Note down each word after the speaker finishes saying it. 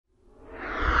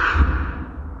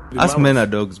Us men are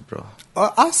dogs, bro.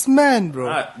 Us men,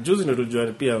 bro. Juzi ndo tujua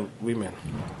pia women.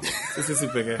 Sisi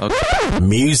peke.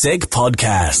 Music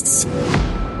podcasts.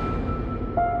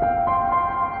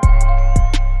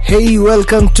 Hey,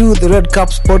 welcome to the Red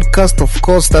Caps podcast. Of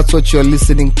course, that's what you're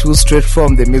listening to straight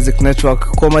from the Myuziq Network.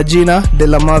 Kwa majina,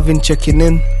 Dela Marvin checking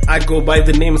in. I go by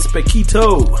the name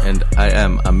Spekito. And I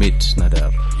am Amit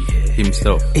Nadab.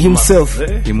 Himself.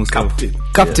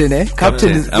 Captain, eh?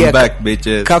 Captain is... I'm back,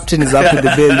 bitches. Captain is up in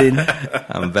the building.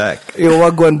 I'm back. Yo,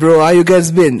 what going, bro? How you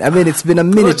guys been? I mean, it's been a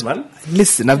minute. Good, man.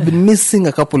 Listen, I've been missing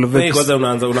a couple of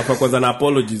episodes. Unafaa kwanza na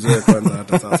apologies wewe kwanza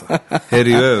hata sasa.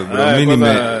 Heri wewe, bro. Mimi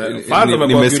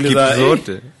nimeskip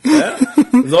zote.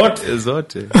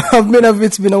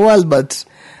 It's been a while, but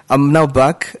I'm now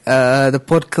back. The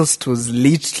podcast was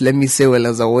leaked. Let me say, well,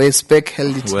 as a way, Spec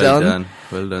held it down.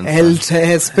 Well done. Held.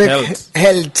 Held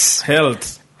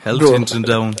Bro. it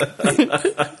down. Do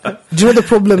you know the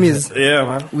problem is? Yeah,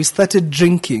 man. We started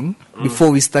drinking before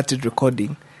we started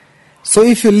recording. So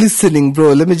if you're listening,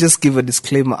 bro, let me just give a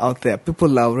disclaimer out there.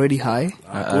 People are already high.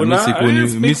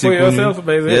 Speak for yourself,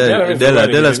 by the way. Yeah,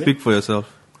 Della, speak for yourself.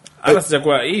 Ana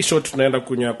sijakuwa hii shot tunaenda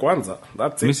kunywa kwanza.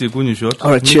 That's it. Mimi sikunywi shot.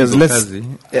 All right, cheers. Let's.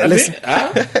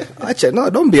 Acha, no,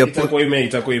 don't be a pussy.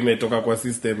 Itakuwa imetoka kwa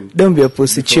system. Don't be a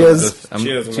pussy. Cheers.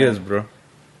 Cheers, bro.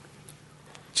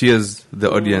 Cheers,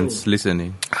 the audience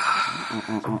listening.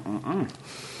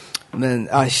 Man,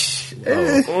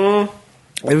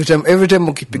 every time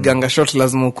ukipiganga shot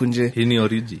lazima ukunje. Hii ni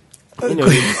origi.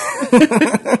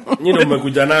 Nino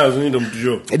mmekuja nayo ndio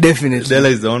mtujo. Definitely. Della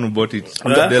is the one who bought it.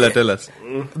 Della, tell us.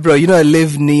 Bro, you know I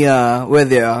live near where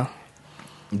they are.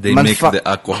 They make the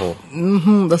alcohol.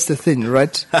 That's the thing,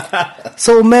 right?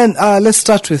 So, man, let's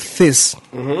start with this.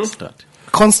 Start.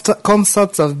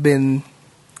 Concerts have been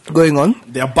going on.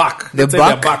 They're back. They're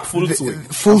back full swing.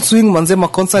 Full swing.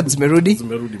 Manzema concerts zimerudi.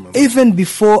 Even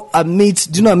before Amit,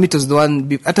 do you know Amit was the one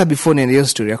hata before ni your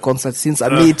story a concert since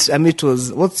Amit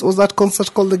was what's that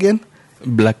concert called again?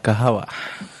 Black Kahawa.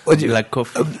 Black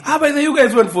coffee. But you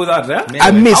guys went for that, eh?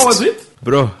 I missed. How was it?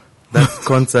 Bro, that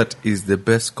concert is the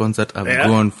best concert I've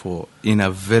gone for in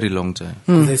a very long time.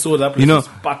 They saw that place. You know,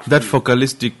 packed that full.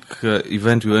 focalistic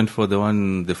event we went for, the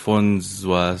one the phones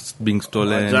was being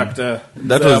stolen.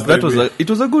 It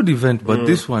was a good event, but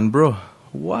this one, bro,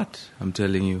 what? I'm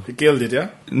telling you. He killed it, yeah?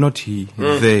 Not he,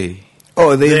 they.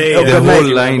 Oh, The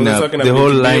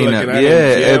whole lineup.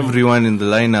 Yeah, everyone in the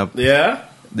lineup. Yeah?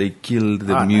 They killed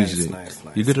the music. Nice.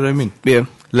 You get what I mean? Yeah.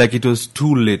 Like it was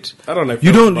too late. I don't know.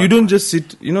 You don't just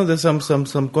sit. You know, there's some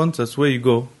concerts where you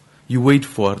go, you wait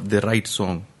for the right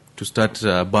song to start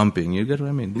bumping. You get what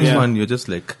I mean? This one, you're just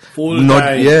like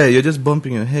you're just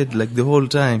bumping your head like the whole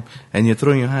time, and you're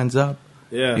throwing your hands up.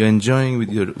 Yeah. You're enjoying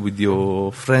with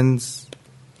your friends,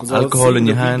 alcohol in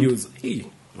your hand. Videos. Hey,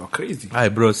 you're crazy. Hi,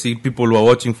 bro. See, people were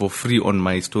watching for free on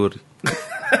my story.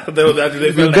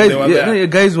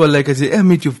 Guys were like, I say,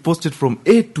 Amit, you've posted from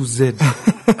A to Z.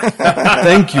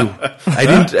 Thank you.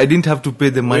 I didn't have to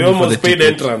pay the money for the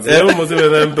ticket. Entrance. I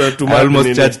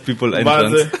almost charged people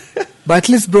entrance. But at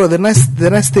least, bro, the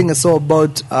nice thing I saw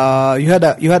about you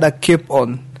had a cape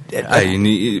on.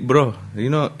 Bro, you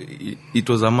know, it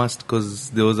was a must because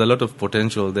there was a lot of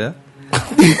potential there.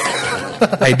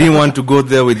 I didn't want to go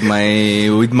there with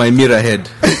my mirror head.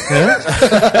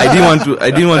 I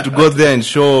didn't want to go there and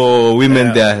show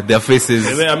women their faces.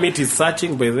 Amit is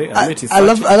searching, by the way. I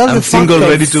love I'm the single,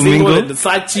 fact ready to mingle.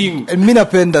 Searching. And me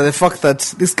napenda the fact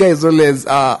that this guy is always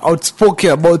outspoken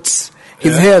about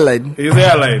his hairline.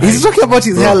 He's talking about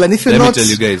his hairline. If you're let not, me tell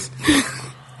you guys,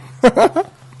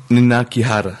 Nina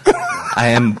Kihara, I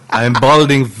am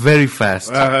balding very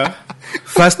fast.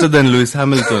 Faster than Lewis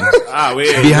Hamilton.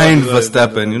 Behind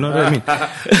Verstappen, you know what I mean?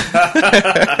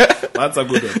 That's a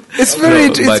good one. It's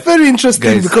very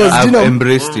interesting, guys, because I've you know,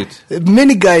 embraced it.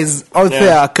 Many guys out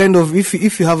there are kind of,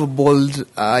 if you have a bald,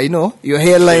 you know, your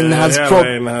hairline has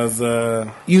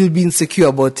you'll be insecure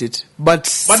about it. But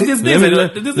let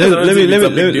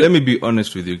me be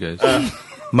honest with you guys.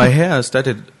 My hair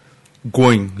started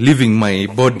leaving my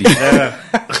body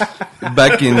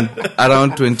back in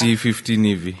around 2015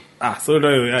 EV. So now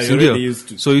you're already used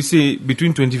to. So you see,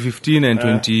 between 2015 and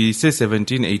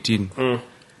 2017, 18,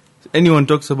 anyone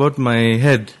talks about my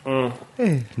head,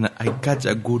 hey, I catch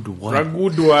a good one. A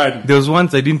good one. There was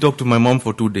once I didn't talk to my mom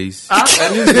for 2 days.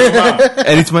 And it's your mom.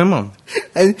 And it's my mom.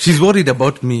 She's worried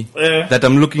about me, that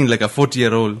I'm looking like a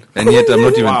 40-year-old, and yet I'm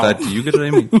not even 30. You get what I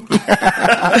mean?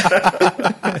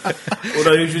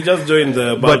 Or you should just join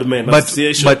the bald men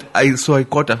association. But I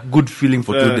caught a good feeling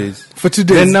for 2 days. For 2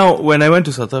 days. Then now, when I went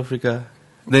to South Africa,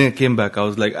 then I came back, I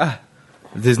was like,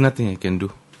 there's nothing I can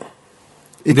do.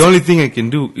 The only thing I can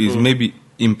do is maybe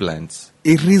implants.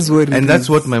 It is what it is. And that's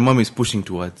what my mom is pushing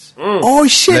towards. Oh,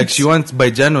 shit. Like she wants, by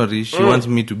January, she wants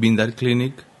me to be in that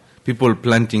clinic. People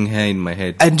planting hair in my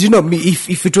head. And you know me,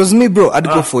 if it was me, bro, I'd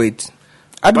go for it.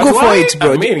 I'd But go for why? it,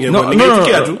 bro. I mean,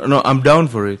 No, I'm down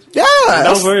for it. Yeah.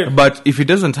 Down for it. But if it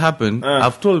doesn't happen,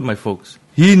 I've told my folks,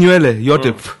 hii nywele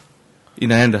yote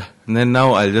inaenda. And then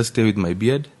now I'll just stay with my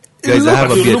beard. Guys, I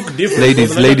have a You beard. look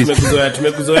different. Ladies,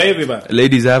 Hivi ba.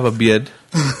 ladies, I have a beard.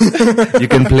 You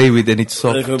can play with and it's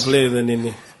You soft. can play the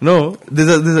nini. No, there's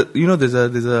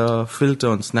a filter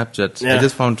on Snapchat. Yeah. I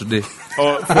just found today.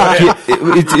 Oh,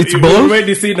 It's You've bald.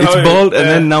 already seen It's how it- bald, and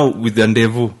yeah. then now with the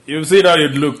rendezvous. You've seen how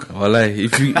you'd look. Wallahi,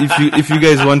 if you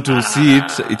guys want to see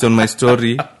it, it's on my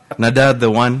story. Nadar the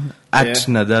one at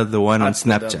Nadar the one on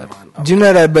Snapchat. Do you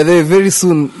know that, by the way, very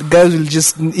soon, guys will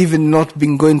just even not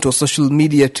be going to social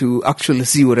media to actually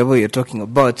see whatever you're talking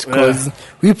about. Because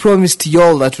we promised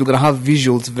y'all that we're going to have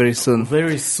visuals very soon.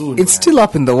 Very soon. It's still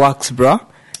up in the works, bruh.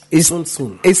 It's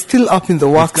Soon. It's still up in the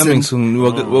works. It's coming and- soon.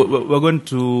 We're going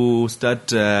to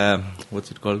start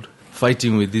what's it called?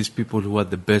 Fighting with these people who are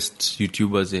the best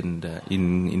YouTubers in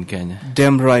Kenya.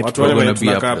 Damn right, Watu bro. wale We're wenye gonna be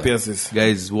up tunakaa there. pia sisi.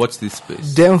 Guys, watch this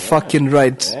space. Damn fucking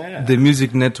right. The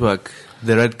Myuziq Network,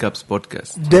 the Red Caps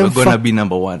podcast. Damn We're gonna fuck- be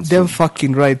number one. Damn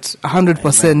fucking right.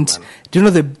 100%. Do you know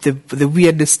the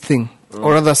weirdest thing?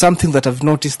 Or rather, something that I've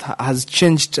noticed has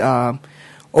changed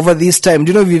over this time.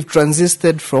 Do you know we've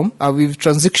transitioned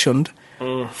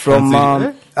from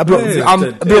I'm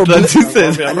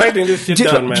writing this shit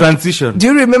down, man. Transition. Do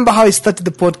you remember how I started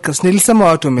the podcast? Nilisema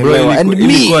watu wameelewa. And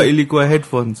me, ilikuwa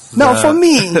headphones. no, for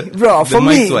me, bro, The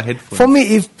mics were headphones. for me,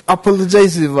 if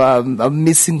apologize if I'm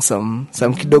missing some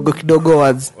kidogo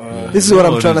words. This is what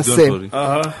I'm trying to don't say. worry.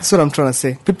 This is what I'm trying to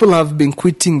say. People have been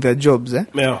quitting their jobs,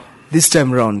 Yeah. this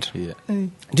time round. Yeah. Do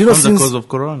you know On the since cause of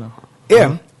Corona.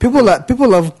 yeah, people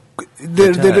have.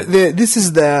 This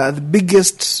is the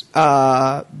biggest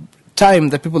time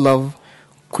that people have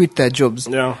quit their jobs.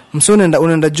 Yeah. Mso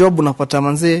unaenda job unapata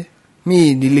manze,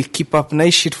 mi nili keep up na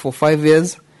hii shit for 5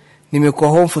 years. Nimekuwa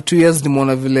home for 2 years,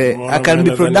 nimeona vile I can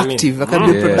be productive. I can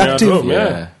be Yeah. productive.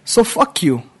 Yeah. So fuck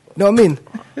you. Know what I mean?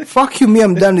 Fuck you, me,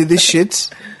 I'm done with this shit.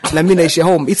 Na mi naishi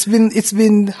home. It's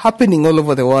been happening all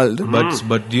over the world.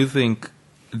 But do you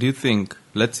think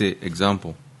let's say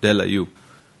example, Della, you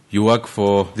work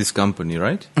for this company,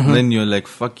 right? And then you're like,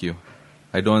 fuck you,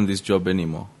 I don't want this job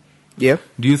anymore. Yeah.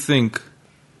 Do you think,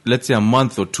 let's say a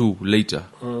month or two later,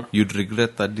 you'd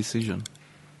regret that decision?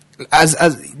 As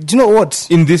do you know what?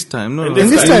 In this time, no, In no.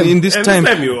 this time. In this In this time,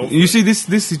 time, you see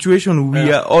this situation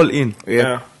we are all in.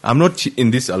 Yeah. I'm not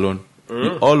in this alone.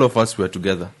 All of us were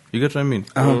together. You get what I mean?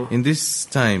 In this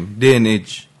time, day and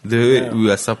age, the way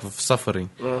we are suffering.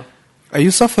 Are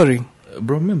you suffering?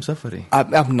 Bro, me, I'm suffering.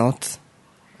 I'm not.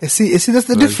 You see, that's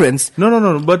the difference.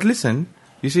 No. But listen,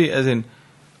 you see, as in,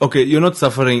 okay, you're not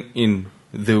suffering in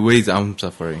the ways I'm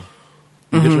suffering.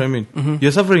 You get what I mean?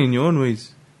 You're suffering in your own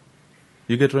ways.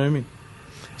 You get what I mean?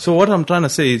 So what I'm trying to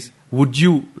say is, would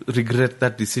you regret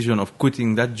that decision of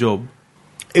quitting that job?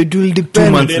 It will 2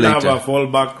 depend. months Didn't have later. a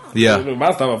fallback. Yeah. You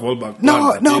must have a fallback.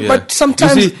 No, plan, Yeah. but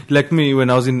sometimes. You see, like me, when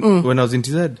I was in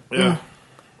TZ, Yeah.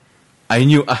 I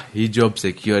knew, hii job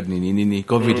secured, nini,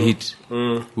 COVID hit.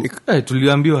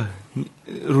 Tuliambiwa,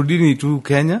 rudini tu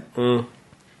Kenya,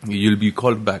 you'll be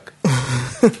called back.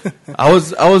 I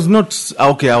was not,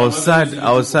 okay, I was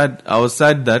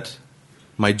sad that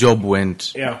my job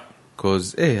went. Yeah.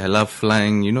 Because, I love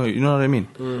flying, you know what I mean?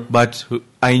 But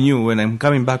I knew when I'm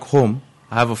coming back home,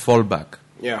 I have a fallback.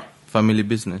 Yeah. Family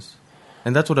business.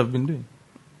 And that's what I've been doing.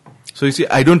 So you see,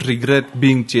 I don't regret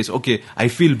being chased. Okay, I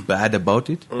feel bad about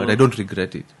it, but I don't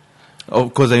regret it.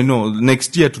 Because I know,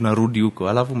 next year tunarudi huko,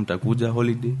 alafu mtakuja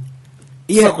holiday.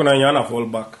 Sasa kuna wenye wana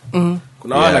fallback.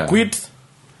 Kuna wana Yeah. quit.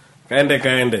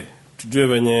 Kaende. Tujue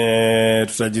venye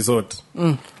tutajisort.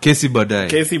 Kesi baadaye.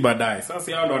 Kesi baadaye.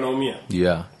 Sasa hao ndo wanaumia.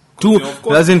 Yeah. Of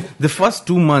course. As in, the first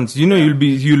 2 months, you'll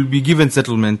be given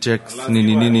settlement checks,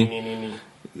 nini.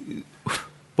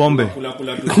 Pombe. Kula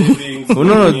tu savings.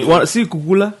 No, si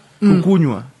kukula,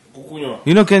 kukunywa. Kukunywa.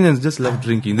 You know, Kenyans just love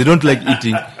drinking. They don't like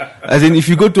eating. As in, if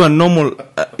you go to a normal,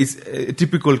 it's a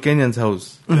typical Kenyan's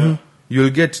house, you'll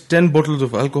get 10 bottles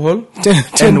of alcohol 10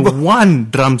 and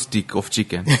 1 drumstick of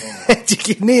chicken.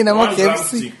 Chikini na One KFC.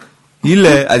 drumstick.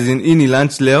 Ile, as in, ini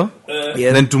lunch leo,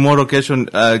 Yeah. then tomorrow kesho,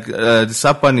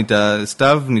 supper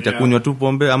nitakunywa tu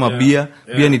pombe, ama beer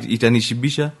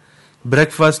itanishibisha.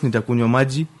 Breakfast, nitakunywa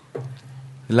maji.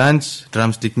 Lunch,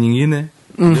 drumstick nyingine.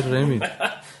 You get what I mean?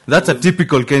 That's a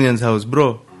typical Kenyan's house,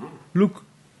 bro. Look.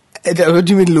 What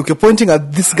do you mean, look? You're pointing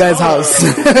at this guy's house.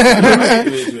 Wait.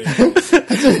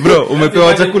 Bro,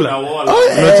 umepewa chakula.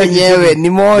 Yenyewe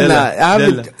nimeona.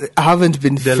 I haven't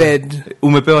been fed.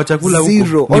 Umepewa chakula huko.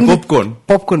 Zero. Ni popcorn.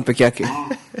 Popcorn peke yake.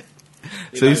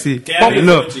 So you see,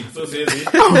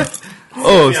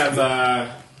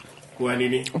 kwa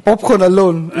nini? Popcorn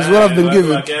alone is what I've been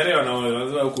given. KRA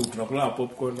wanaweza huko tunakula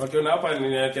popcorn. Wakiona hapa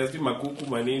ni kiasi makuku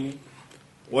manini.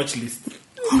 Watch list.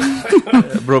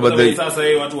 Bro, but they sasa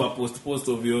hii watu wa post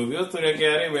ovyo. Story ya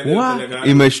KRA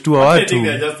wewe imeshtua watu.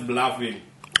 They're just bluffing.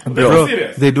 Bro,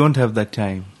 they don't have that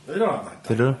time.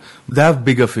 They have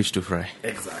bigger fish to fry.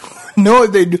 Exactly. No,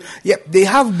 they do. Yeah, they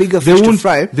have bigger fish to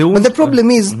fry. But the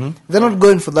problem is, they're not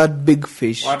going for that big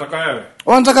fish.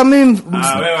 Wanataka mimi.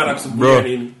 Wewe wanakusuburia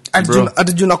nini?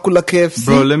 Atujuna kula KFC.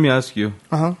 Bro, let me ask you.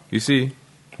 You see,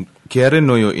 KRA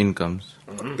know your incomes.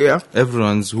 Yeah.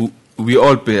 We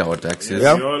all pay our taxes.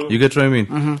 Yeah. You get what I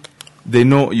mean? They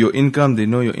know your income, they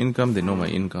know my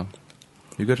income.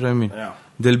 You get what I mean? Yeah.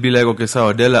 They'll be like, okay, so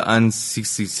Adela earns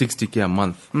 60K a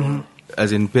month.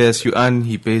 As in pairs you earn,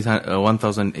 he pays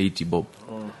 1,080 bob.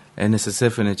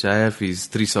 NSSF and HIF is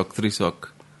 3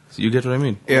 sock. So you get what I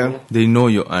mean? Yeah. They know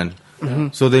you earn.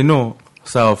 So they know,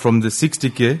 so from the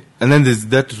 60K, and then there's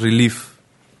that relief.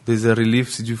 There's a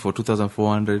relief for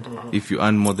 2,400 if you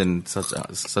earn more than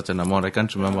such an amount. I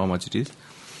can't remember how much it is.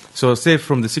 So say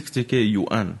from the 60K you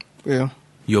earn,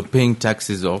 you're paying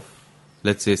taxes of,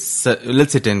 let's say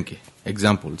 10K.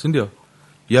 Example,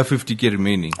 you have 50K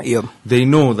remaining. Yeah. They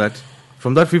know that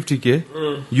from that 50K,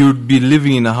 you'd be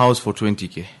living in a house for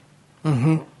 20K.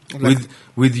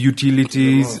 With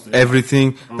utilities,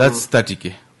 everything, that's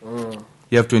 30K.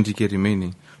 You have 20K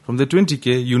remaining. From the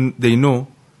 20K, they know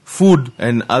food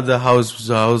and other house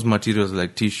materials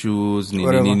like tissues,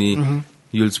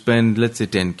 you'll spend, let's say,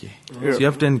 10K. So you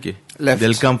have 10K. Left.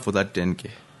 They'll come for that 10K.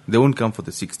 They won't come for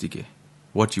the 60K,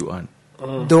 what you earn.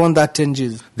 They want that 10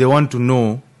 Gs. They want to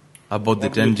know about the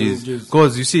 10 Gs.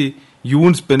 Because you see, you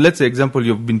won't spend, let's say example,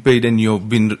 you've been paid and you're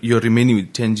remaining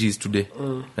with 10 Gs today,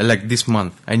 like this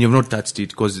month, and you've not touched it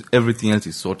because everything else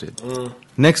is sorted.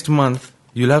 Next month,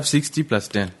 you'll have 60 plus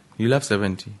 10. You'll have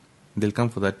 70. They'll come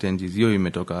for that 10 Gs. Yo,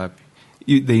 imetoka happy.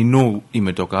 They know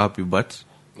imetoka happy, but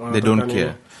they don't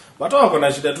care. But wako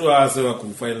na shida tu hasa wa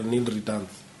kufile nil returns.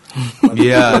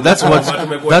 Yeah, that's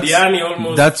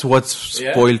what's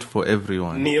spoiled for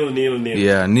everyone. Nil.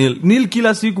 Yeah, nil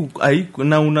kila siku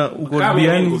na uko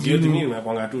biani. Mimi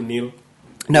nakwanga tu nil.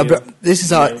 Now, bro, this is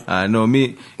how. No,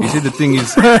 me. You see, the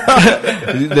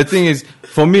thing is,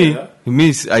 for me,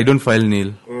 I don't file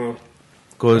nil.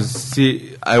 Because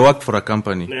see, I work for a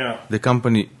company. Yeah. The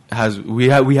company we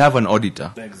have an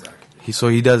auditor. Exactly. So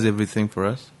he does everything for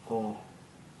us.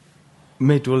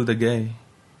 Mate told the guy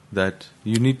that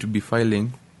you need to be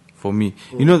filing for me.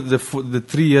 You know, the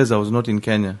 3 years I was not in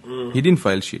Kenya, he didn't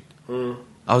file shit.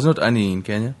 I was not earning in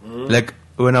Kenya. Like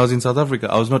when I was in South Africa,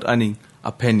 I was not earning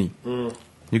a penny.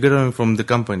 You get it from the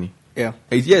company. Yeah.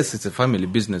 Yes, it's a family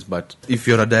business, but if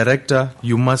you're a director,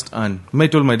 you must earn. I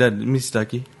told my dad, Mr.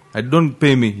 Taki, I don't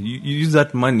pay me. You use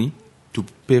that money to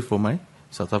pay for my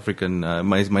South African,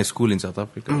 my school in South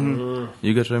Africa.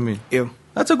 You get what I mean? Yeah.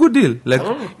 That's a good deal. Like,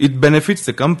 it benefits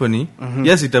the company.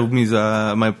 Yes, it means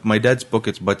my dad's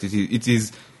pockets, but it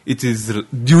is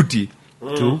duty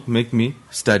to make me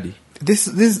study. This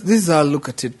is how I look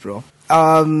at it, bro.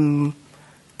 KRA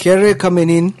coming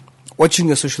in, watching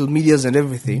your social medias and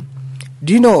everything.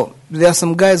 Do you know there are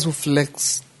some guys who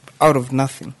flex out of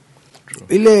nothing?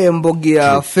 Ile mbogi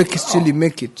ya fake it till you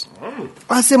make it.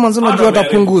 Ase manzo najua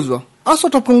atapunguzwa. Asa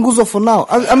atapunguzwa for now.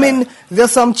 I mean, there are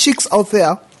some chicks out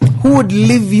there who would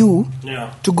leave you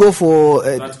to go for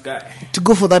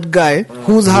that guy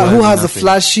who has a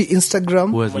flashy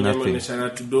Instagram, who has nothing.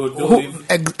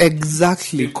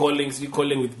 Exactly. Calling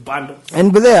with bundles.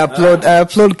 And but I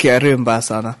applaud KRA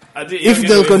Mbasana. If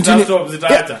they'll continue,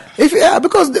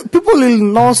 because the people will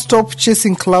not stop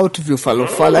chasing clout if you follow.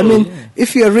 I mean,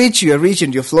 if you're rich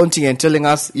and you're flaunting and telling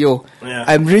us,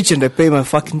 I'm rich and I pay my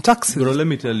fucking taxes. Bro, let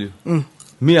me tell you,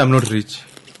 me, I'm not rich.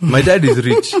 My dad is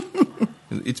rich.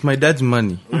 It's my dad's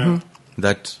money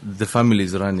that the family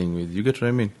is running with. You get what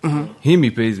I mean? He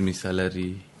pays me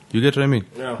salary. You get what I mean?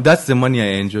 Yeah. That's the money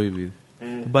I enjoy with.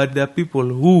 But there are people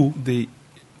who they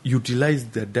utilize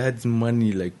their dad's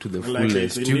money like to the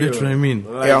fullest. You get what I mean?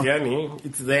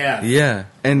 It's there. Yeah,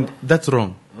 and that's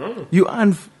wrong. You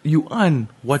earn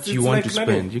what you want to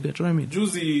spend. You get what I mean?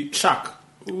 Juicy Shaq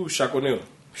O'Neal.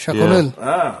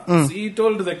 Shakonel. See, he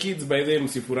told the kids by them,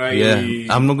 Sifurai.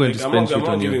 Yeah, I'm not going to spend shit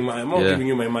on you. I'm not giving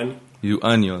you my money. You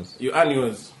earn yours.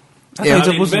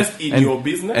 I'll invest in your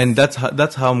business. And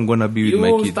that's how I'm gonna be with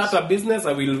my kids. You start a business,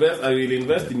 I will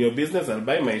invest in your business, I'll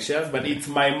buy my shares, but it's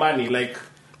my money. Like,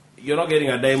 you're not getting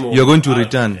a dime. You're going to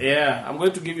return. Yeah, I'm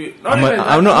going to give you. I'm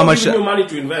I'm not giving you money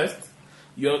to invest.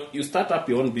 You start up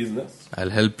your own business. I'll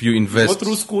help you You invest. go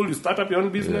through school, you start up your own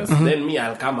business. Then me,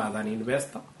 I'll come as an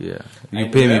investor. Yeah, you I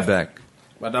pay me invest. back.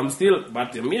 But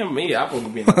me hapo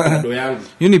mimi ndo yangu.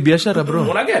 You ni biashara, bro.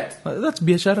 Una get? That's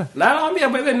biashara. Na naambia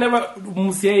by never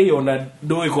msiei ona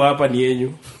do iko hapa ni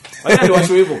yenyu. Wacha ndio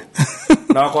washo hivyo.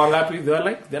 Na wako ngapi?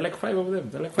 They're like 5 of them.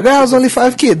 They're like 5. There was only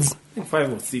 5 kids. I think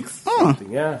 5 or 6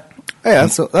 something. Yeah. Yeah,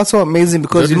 so that's so amazing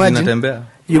because Zote imagine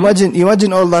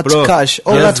zinatembea. all that Bro, cash,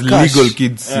 all there's that cash. legal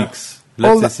kids 6.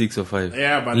 All Let's say that- 6 or 5.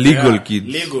 Yeah, but legal yeah, kids.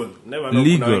 Legal. Never know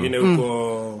Legal. kuna wengine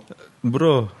huko.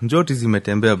 Bro, njoti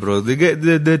zimetembea, bro. They get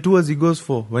the tours he goes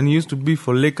for. When he used to be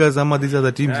for Lakers, ama these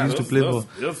other teams he used to play for.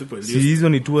 Those people Si hizo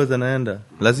ni tours anaenda.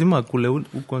 Lazima akule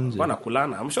huko nje. wana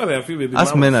kulana. I'm sure there are few baby Us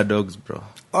mamas. men are dogs, bro.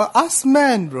 Us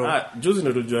men, bro. Juzi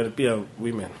ndo tujua pia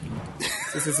women.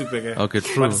 Sisi peke. Okay,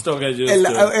 true. But still get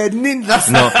just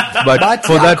No, but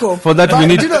for that we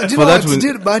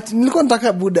need but nilikuwa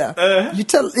nataka Buddha. You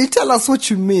tell us what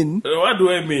you mean. what do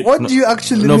I mean? What do you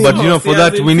actually No, mean? but you know, for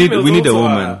that we need a also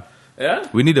woman. Yeah?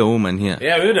 We need a woman here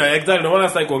Yeah, we know exactly. No one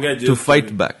has to to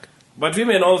fight back. But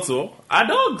women also are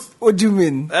dogs. What do you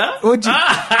mean? Huh? What do you,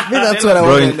 me, that's what I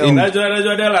Bro, want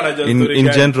to know.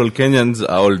 In general, Kenyans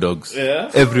are all dogs.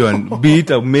 Yeah. Everyone, be it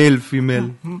a male,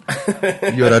 female,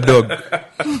 you're a dog.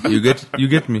 You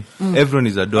get me? Everyone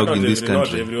is a dog in this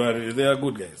country. Not everyone. They are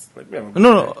good guys. Like me, I'm a good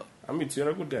No. guy. Amit, you're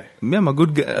a good guy. Me, I'm a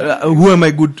good guy. Who am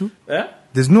I good to? Yeah?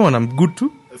 There's no one I'm good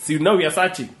to. See, now we are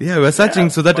searching. Yeah, we're searching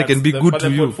so that I can be good but to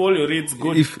the you. portfolio reads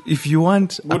good. If you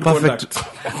want a Good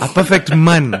perfect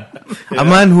man, a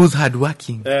man who's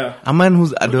hardworking, Yeah. a man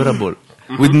who's adorable,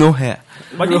 with no hair.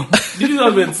 But did you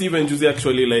even see when Juicy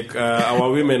actually like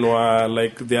our women were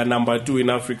like they are number 2 in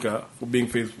Africa for being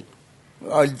faithful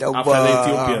after the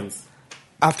Ethiopians?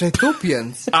 After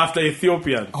Ethiopians, After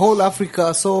Ethiopians, whole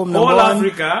Africa. So number whole one,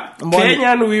 Africa, number one.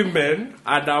 Kenyan women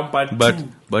are number 2.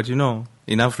 But you know,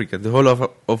 in Africa, the whole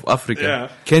of Africa, Yeah.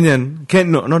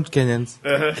 not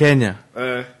Kenyans, Kenya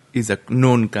is a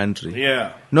known country.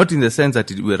 Yeah. Not in the sense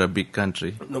that we're a big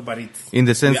country. No, but it's In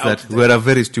the sense we're out that there. we're a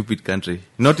very stupid country.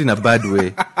 Not in a bad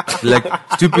way. Like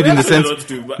stupid in the actually sense. not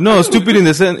stupid. No, stupid in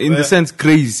the sense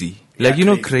crazy. Like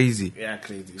Yeah, crazy. Yeah,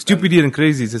 crazy. Stupid and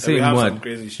crazy is the we same have some word.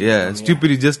 crazy shit Yeah, on,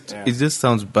 stupid yeah. it just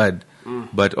sounds bad.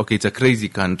 But okay, it's a crazy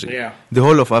country. Yeah. The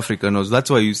whole of Africa knows. That's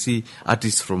why you see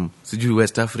artists from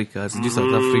West Africa, South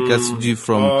Africa,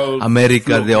 from All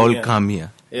America, they all yeah. come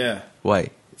here. Yeah. Why?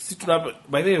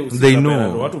 By the way, They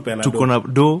know to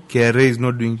Konado, KRA is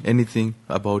not doing anything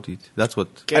about it. That's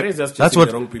what. KRA is just that's chasing what.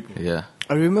 the wrong people. Yeah.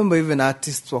 I remember even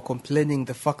artists were complaining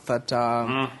the fact that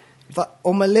that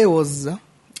Omale was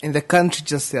in the country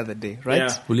just the other day, right?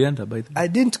 Yeah. Ulienda by the I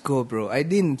didn't go, bro. I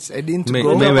didn't Me-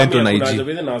 go. me- went on IG.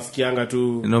 Nasikianga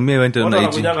tu. No, me went on Watu IG.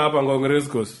 wanakujanga hapa Ngong Race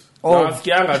Course. Oh.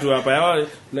 Nasikianga tu hapa. Yawa,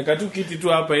 nika tu kiti tu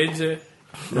hapa nje.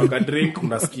 Unaka drink,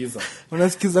 unasikiza.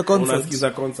 Unasikiza concert.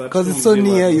 Unasikiza concert. Because it's so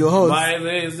near your house. By the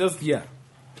way, it's just here.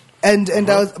 And I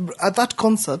was, at that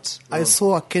concert, I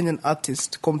saw a Kenyan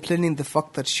artist complaining the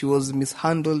fact that she was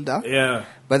mishandled Yeah.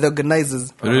 by the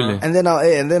organizers. Really? And then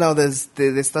now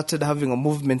they started having a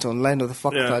movement online of the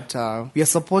fact Yeah. that we are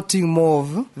supporting more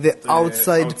of the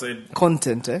outside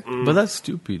content. But that's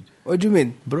stupid. What do you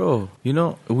mean? Bro, you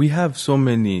know, we have so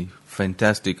many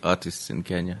fantastic artists in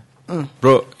Kenya.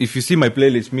 Bro, if you see my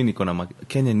playlist, me niko na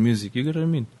Kenyan music, you get what I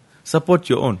mean? Support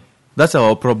your own. That's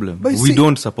our problem. But you We see-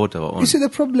 don't support our own. You see, the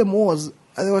problem was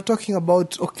they were talking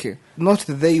about, okay, not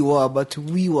they were, but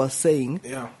we were saying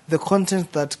Yeah. the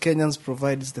content that Kenyans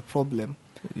provide is the problem.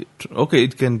 Okay,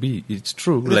 it can be. It's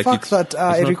true. The fact that it's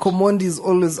not- Erico Mondi is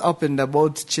always up and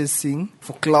about chasing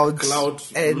for clouds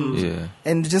and Yeah.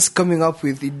 and just coming up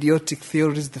with idiotic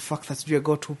theories. The fact that I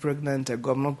got too pregnant,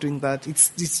 I'm not doing that.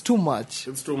 It's too much.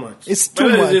 It's too much. It's too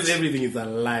But much. Everything is a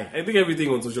lie. I think everything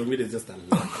on social media is just a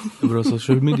lie. Bro,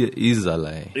 social media is a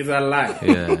lie. It's a lie.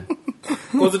 Yeah.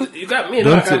 Because you can't, me,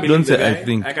 Don't I can't say- believe don't the say guy. I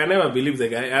think. I can never believe the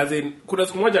guy. As in, kuna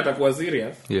siku moja atakuwa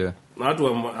serious. Yeah. Na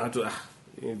watu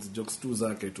it's jokes tu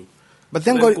zake tu. But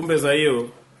thank Then God, kumbe za hiyo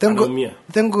thank anaumia.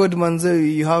 God,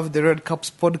 Manze, you have the Red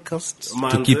Cups podcast Man,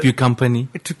 To keep you company.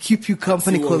 to keep you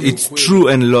company. See what Because It's true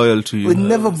and loyal to we you.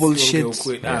 never Ukweli. bullshit.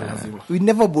 Lazima. We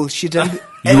never bullshit. And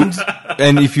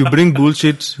And if you bring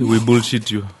bullshit, we bullshit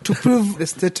you. to prove the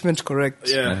statement correct,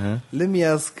 Yeah. let me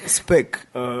ask Spec.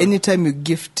 Anytime you're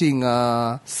gifting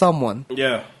someone,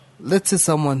 Yeah. let's say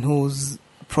someone who's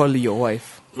probably your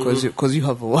wife, because you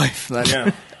have a wife, man.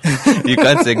 Yeah. You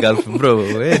can't say girlfriend, bro.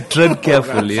 Tread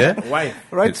carefully, Why?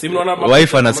 Right. Si mnaona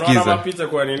Wife mapicha- anasikiza. mnaona mapicha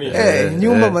kwa nini?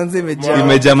 Nyumba manze imejaa.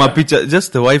 Imejaa mapicha,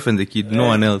 just the wife and the kid, no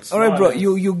one else. All right, bro.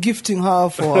 You gifting her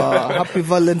for happy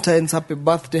Valentine's, happy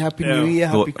birthday, happy New Year,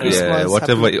 happy Christmas,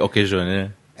 whatever happy... occasion, yeah.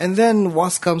 And then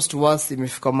worst comes to worst,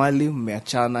 imefika mali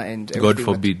mmeachana and God everything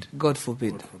forbid. God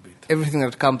forbid. Everything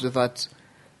that comes with that.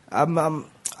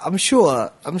 I'm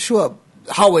sure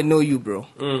how I know you, bro.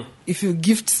 If you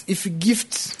gift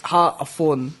her a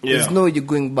phone, there's no you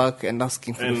going back and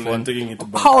asking for the phone. And taking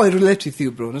it back. How I relate with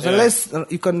you, bro. Unless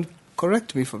you can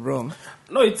correct me if I'm wrong.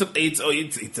 No, it's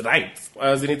right.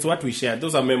 As in, it's what we share.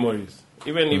 Those are memories.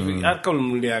 Even if hata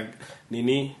mlia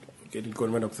nini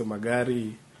kwenda kusema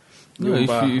gari. No,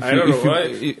 Nyumba, I don't know.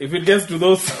 If it gets to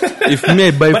those, if me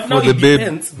I buy but for now the it babe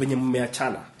depends venye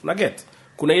mmeachana. Una get?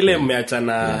 Kuna ile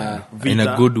mmeachana vita. in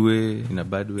a good way, in a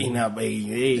bad way. Una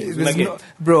get?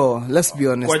 Bro, let's be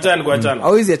honest. Kuachana.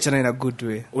 Always achana in a good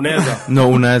way. Unaweza. No,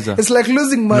 unaweza. It's like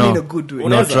losing money No. in a good way.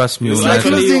 No, trust me, It's unaweza. like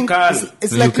Actually, losing. you can.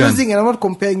 It's You like can. losing, and I'm not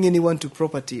comparing anyone to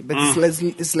property, but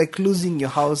it's like losing your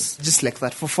house just like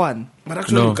that for fun. But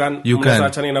actually, No, you can. can.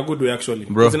 Achana in a good way actually.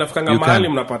 Bro, Zinafikanga you mahali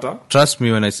can. mnapata. Trust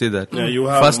me when I say that. Yeah, you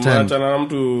have First hand, mmeachana na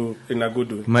mtu in a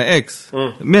good way. my ex,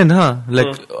 me and her,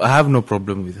 like, I have no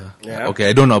problem with her. Yeah. Okay,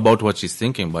 I don't know about what she's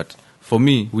thinking, but for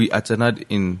me, we achanad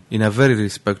in a very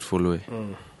respectful way.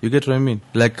 You get what I mean?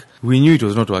 Like, we knew it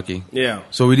was not working. Yeah.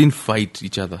 So we didn't fight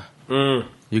each other.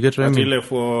 You get what I mean? Atile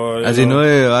for As in,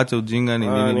 acha ujinga ni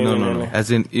nini. no, No. no.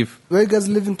 As in, if Where you guys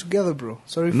living together, bro?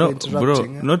 Sorry no, for bro,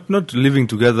 interrupting. not living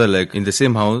together like in the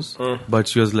same house, but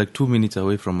she was like 2 minutes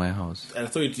away from my house. And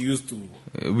so it used to.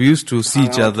 We used to see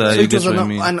each other. So You it was get what I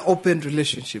mean? an open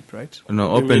relationship, right? No,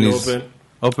 You open mean is open?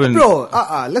 open. Bro,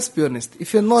 let's be honest.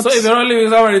 If you're not, So if you're not living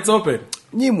somewhere, it's open.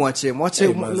 nyi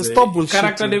mwache, stop bullshit.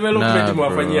 Character development Nah,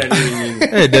 mwafanyia nini?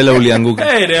 Hey, Dela ulianguka.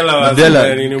 Hey, Dela was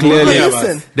Dela, nini? clearly- Mwambia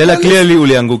Listen. basi. Dela clearly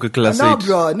ulianguka class No 8.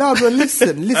 bro,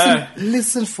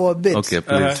 listen for a bit. Okay,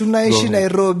 please. Tunaishi Go.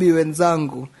 Nairobi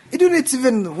wenzangu. You know, it's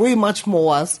even way much more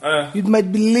worse. You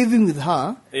might be living with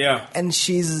her, Yeah. and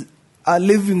she's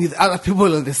living with other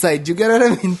people on the side. You get what I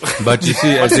mean? But you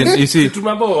see, as in, you see,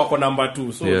 Tumamba wako number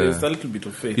 2, so Yeah. there's a little bit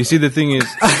of faith. you see, the thing is,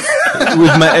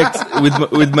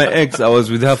 with my ex, I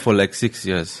was with her for like 6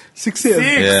 years. 6 years.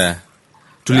 Yeah.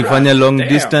 Tulifanya long Damn.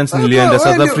 distance, No, nilienda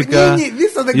South well, Africa.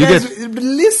 these are the You guys. get-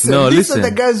 Listen, No, these are listen.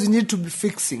 the guys you need to be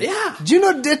fixing. Yeah. Do you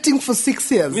know dating for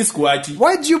 6 years? Mi sikuachi.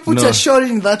 Why do you put No. a short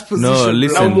in that position? No, bro?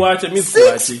 listen. Na umwache, mi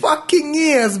 6 sikuachi. fucking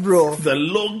years, bro. It's a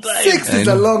long time. 6 is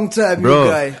I a know. long time, Bro,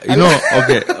 you guy. you know,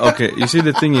 okay. You see,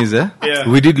 the thing is, Yeah.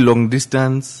 we did long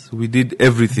distance, we did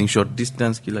everything, short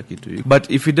distance, kila kitu. But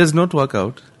if it does not work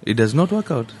out, it does not work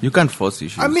out. You can't force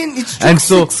issues. I mean, it took and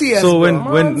so, 6 years, so bro. when,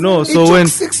 It took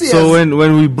 6 years. so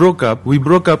when we broke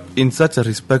up in such a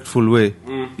respectful way.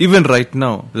 Even right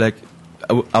now, like,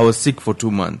 I was sick for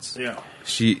 2 months. Yeah.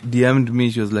 She DM'd me.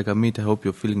 She was like, "Amit, I hope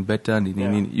you're feeling better."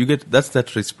 You get that's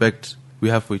that respect we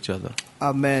have for each other.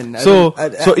 Amen. So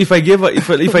if I gave her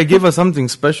if I gave her something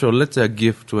special, let's say a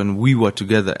gift when we were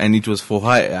together, and it was for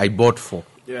her, I bought for,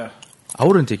 Yeah. I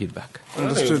wouldn't take it back.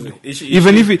 Understood.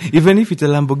 Even if it's a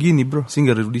Lamborghini, bro,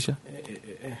 singerudisha.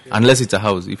 Unless it's a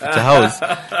house. If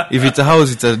it's a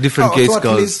house, it's a different case. So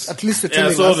Cause at least you're Yeah,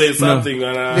 telling so us. there's something.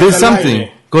 there's something.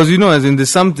 Because as in there's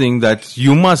something that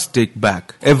you must take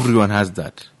back. Everyone has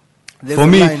that. There's For a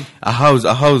me, line. a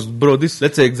house, bro.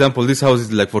 Let's say example. This house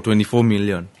is like for 24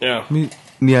 million. Yeah. Mi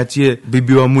niachie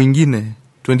bibi wa mwingine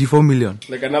 24 million.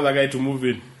 Like another guy to move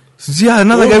in. Yeah,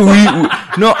 another guy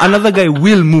another guy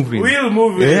will move in. Will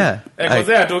move in. Yeah. Because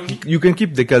they are talking. You can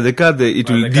keep the car. The car, it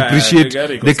will the car, depreciate.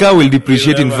 The car will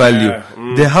depreciate in never, value.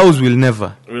 yeah. The house will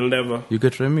never. Will never. You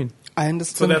get what I mean? I So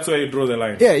understand. that's where you draw the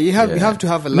line. Yeah, you have to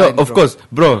have a No, line. of bro. course,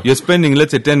 bro. You're spending,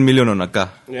 let's say, 10 million on a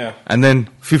car. Yeah. And then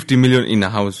 50 million in a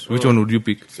house. Which one would you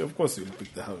pick? So of course you'll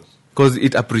pick the house. Because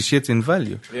it appreciates in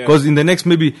value. Yeah. Because in the next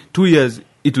maybe 2 years,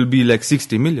 it will be like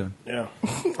 60 million. Yeah.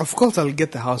 Of course, I'll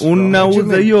get the house. bro. What do you Unauza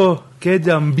mean? hiyo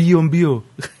keja mbio.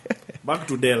 Back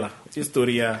to Dela.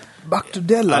 Historia. Back to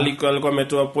Dela. Alikuwa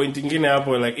ametoa point ingine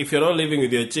hapo, like if you're not living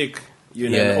with your chick, you're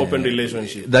in an open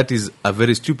relationship. That is a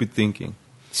very stupid thinking.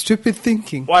 Stupid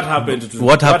thinking. What happened to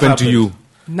What happened to you?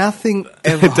 Nothing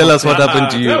ever. Tell us what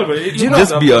happened to tell me. you. You know,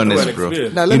 Just be that's honest, an bro.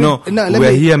 experience. Now, let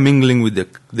We're me- here mingling with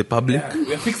the public,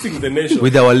 We're fixing the nation.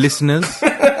 with our listeners.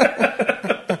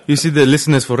 You see, the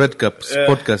listeners for Red Cups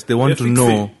podcast, they want to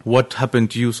know what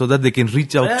happened to you so that they can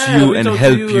reach out to you and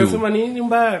help you.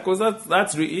 Because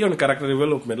that's character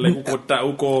development. Like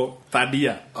uko third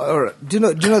year. Alright. Do you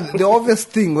know the obvious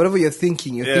thing? Whatever you're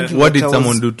thinking What did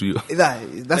someone do to you?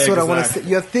 That's what I want to say.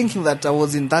 You're thinking that I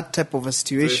was in that type of a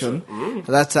situation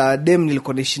that dem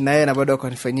nilikuwa naishi naye na bado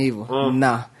akanifanyia hivyo.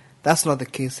 Nah, that's not the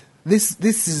case. This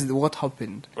is what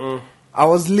happened. I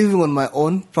was living on my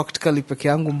own, practically peke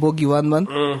yangu mbogi one man,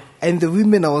 and the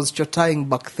women I was chotaing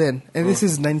back then, and this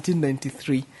is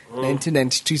 1993,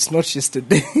 1992, it's not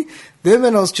yesterday. The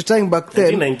women I was chotaing back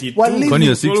then, 1992. When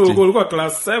you're 60.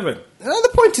 Class 7. The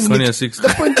point is, When you're 60.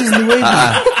 the point is wait,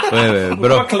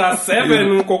 bro. Class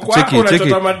 7, Check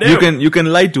it. You can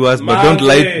lie to us, but don't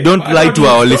lie to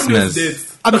our listeners.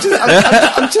 I'm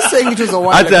just saying it was a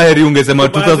while Hata heri ungesema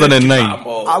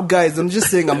 2009. Guys, I'm just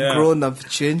saying I'm grown, I've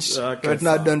changed. Right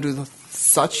now I don't do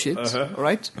such shit,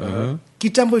 right?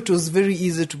 Kitambo, it was very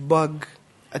easy to bug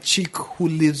a chick who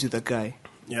lives with a guy.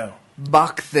 Yeah.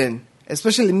 Back then.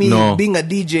 Especially me being a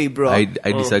DJ, bro.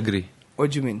 I disagree. What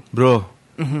do you mean? Bro,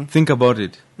 think about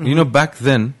it. You know, back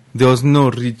then, there was no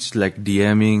reach like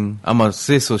DMing. I must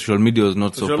say social media was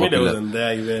not so popular. Social media wasn't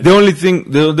there even. The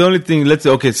only thing, let's say,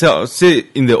 okay, so say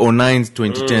in the 09s,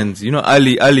 2010s, you know,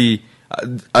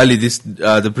 early this,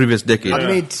 the previous decade.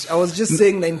 Amit, I was just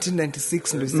saying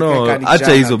 1996. No,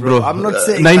 acha hizo, bro. I'm not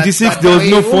saying 96, there was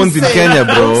no phones in Kenya,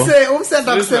 bro.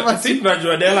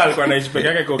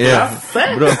 Yeah,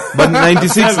 bro. But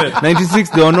 96,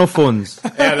 there were no phones.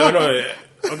 Yeah, no.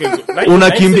 Okay,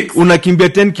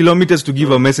 Unakimbia 10 kilometers to give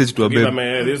a message to a babe.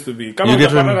 You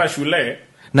get what I mean?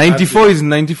 94 is when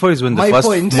the first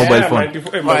mobile phone.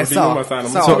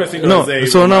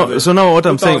 So now what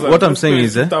I'm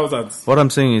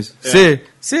saying is say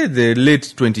the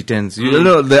late 2010s, you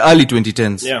know, the early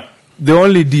 2010s. Yeah. The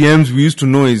only DMs we used to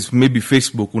know is maybe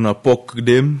Facebook, una poke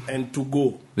them and to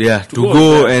go. Yeah, to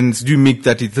go and do make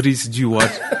 33s, do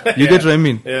what? You get what I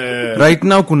mean? Yeah. Right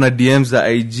now kuna DMs the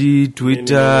IG,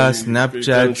 Twitter,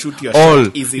 Snapchat, all.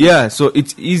 Yeah, so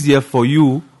it's easier for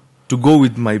you to go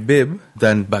with my babe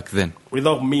than back then.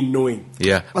 Without me knowing.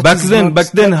 Yeah. Back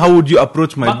then, how would you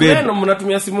approach my babe? Back then,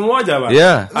 mnatumia simu moja ba.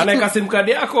 Yeah. Anaeka sim card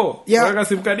yako. Yeah.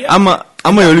 Sim card yako.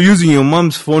 Ama you're using your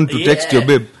mom's phone to text your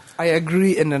babe. I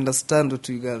agree and understand what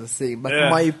you guys are saying, but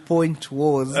my point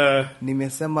was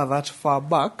nimesema that far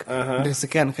back ndio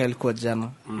sekana ilikuwa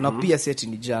jana na pia seti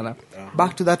ni jana.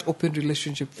 Back to that open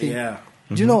relationship thing. Yeah.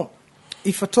 Do you know,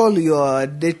 if at all you are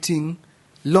dating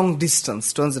long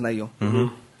distance, tuanze na hiyo.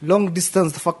 Long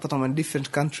distance, the fact that I'm in a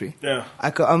different country,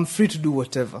 I'm free to do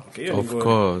whatever. Okay, of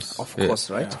course,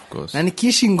 right? Yeah, of course. Na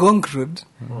nikiishi Ngong Road,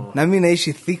 na mimi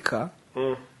naishi Thika,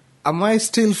 am I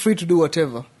still free to do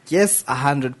whatever? Yes,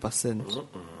 100%.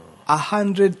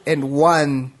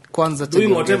 101. Kwanza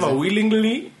doing whatever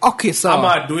willingly. Okay, so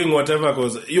I'm doing whatever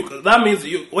because that means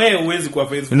where always go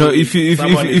faithful. You know, if you do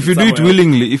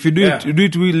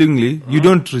it willingly, you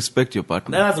don't respect your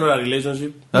partner. That's not a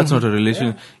relationship. That's not a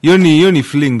relationship. You only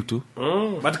fling too.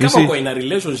 But come on, in a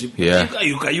relationship,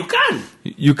 you can.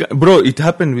 You can, bro. It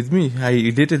happened with me. I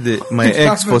dated my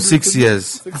ex for 6 years.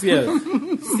 6 years.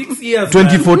 6 years.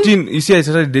 2014. You see, I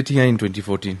started dating her in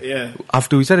 2014. Yeah.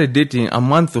 After we started dating, a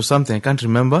month or something, I can't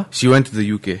remember. She went to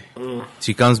the UK.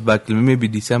 She comes back maybe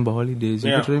December holidays.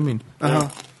 You get what I mean?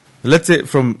 Let's say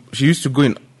she used to go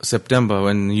in September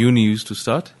when uni used to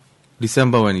start.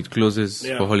 December when it closes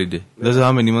for holiday. Those are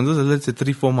how many months? Those are, let's say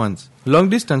 3-4 months. Long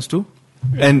distance too.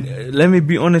 And let me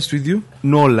be honest with you,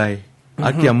 no lie.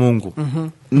 Aki ya Mungu.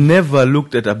 Never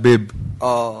looked at a babe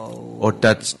or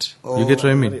touched. You get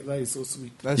what I mean? That is so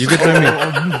sweet. You get what I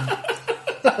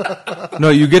mean? No,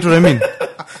 you get what I mean?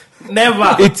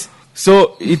 Never. It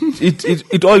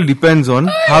all depends on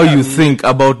how you think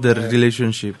about the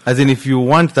relationship. As in, if you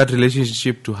want that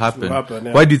relationship to happen,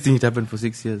 why do you think it happened for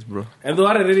 6 years, bro? And there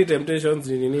are really temptations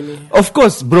nini? Of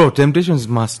course, bro, temptations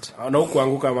must.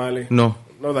 No.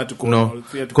 No,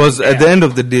 because at the end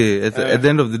of the day,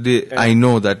 I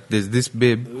know that there's this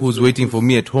babe who's waiting for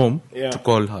me at home to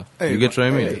call her. You get what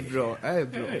I mean? Hey, bro.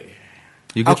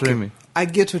 You get what I mean? I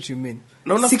get what you mean.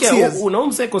 No, 6 years.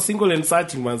 Unaumseko single and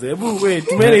searching, man. Wait,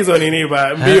 tumene hizo nini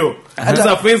ba? Mbio. He's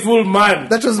a faithful man.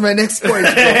 That was my next point,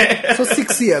 bro. So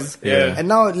 6 years. Yeah. And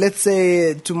now, let's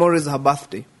say tomorrow is her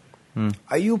birthday.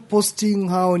 Are you posting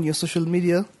her on your social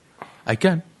media? I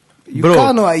can. You Bro,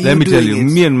 can, or are you let me tell you, doing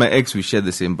it? me and my ex, we share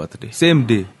the same birthday. Same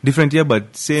day. Different year,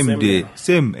 but same day.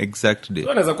 Same exact day.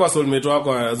 Unaweza kuwa soulmate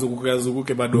wako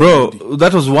azunguke bado. Bro,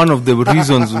 that was one of the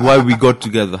reasons why we got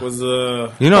together. Was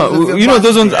you know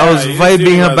those ones, I was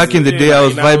vibing her back in the day. I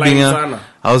was vibing her.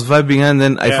 I was vibing, and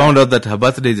then I found out that her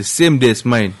birthday is the same day as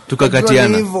mine.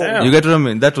 Tukakatiana. Yeah. You get what I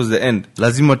mean? That was the end.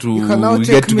 Lazima You can now to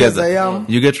take get me as I together. am.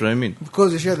 You get what I mean?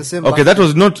 Because you share the same Okay, that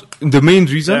was not the main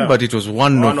reason, but it was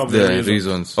one of the reasons.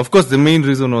 reasons. Of course, the main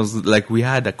reason was like we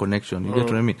had a connection. You get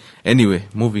what I mean? Anyway,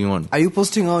 moving on. Are you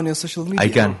posting on your social media? I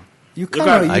can. You can.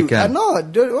 can. Or you? I can. No,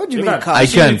 what do you mean? I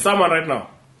She can. with someone right now.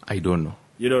 I don't know.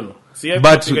 You don't know. See,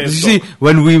 But you see,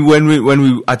 when we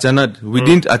achanad, we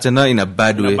didn't achana in a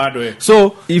bad way.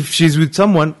 So if she's with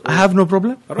someone, I have no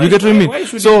problem. Right. You get what I mean? Why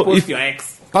should So you post if your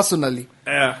ex? Personally,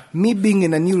 me being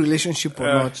in a new relationship or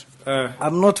not,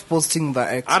 I'm not posting the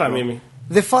ex. Ara bro. mimi.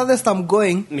 The farthest I'm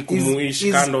going Ni is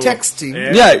kumuishi kando. texting.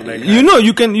 Like you know,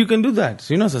 you can do that.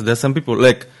 You know, so there's some people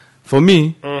like for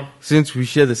me, since we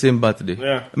share the same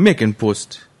birthday, make and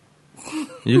post.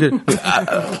 You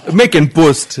get make and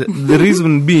post. The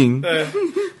reason being,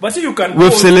 but see, you can. we've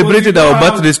post celebrated because you our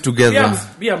have- birthdays together.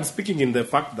 I'm speaking in the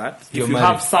fact that if You're you married.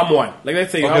 have someone, like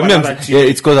let's say you Okay, have maybe another yeah, chick,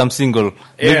 it's because I'm single.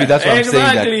 Maybe Yeah, that's why I'm saying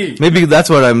exactly. that. Maybe that's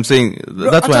what I'm saying.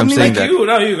 That's why I'm I saying mean, like that. you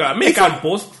now you can make and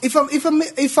post.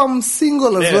 If I'm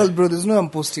single as Yeah. well, bro, there's no I'm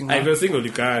posting. If you're single,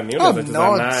 you can. You I'm know that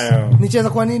not. nayo. Nicheza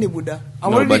kwa nini buda?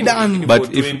 I'm No, already done. but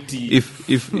About if 20.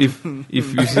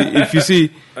 you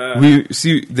see we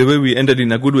see the way we ended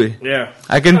in a good way. Yeah.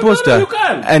 I can No, post no, her, you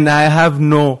can. and I have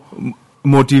no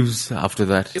motives after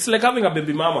that. It's like having a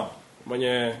baby mama.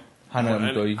 Mwenye Hana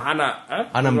mtoi.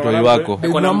 Hana mtoi wako.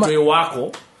 Iko na mtoi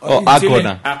wako. Oh, Chile,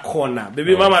 akona. akona.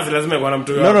 Baby mama si lazima iko na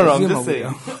mtoi wako. No, I'm Zima just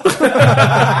saying.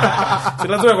 Si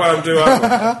lazima iko na mtoi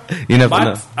wako. Enough.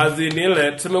 But as in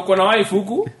ile tuseme uko na wife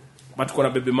huku but uko na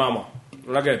baby mama.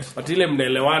 Unaget? But ile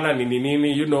mnaelewana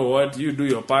nini, you know what, you do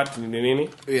your part nini.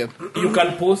 Yeah. You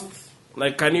can post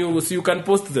like you can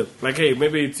post them. Like hey,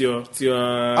 maybe it's your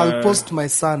I'll post my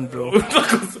son, bro.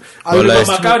 I'll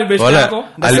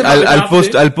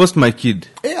post my kid.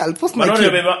 Yeah, I'll post my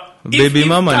kid. Baby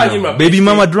mama no. Baby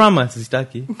mama drama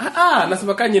sistaki.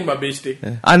 Nasema kanyi ni mabeshte.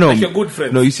 I know. Like your good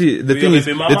friends. No, you see the With thing your is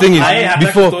baby mama. the thing is I had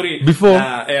that story.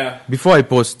 before I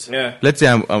post. Yeah. Let's say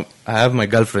I have my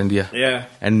girlfriend here. Yeah.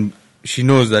 And she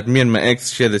knows that me and my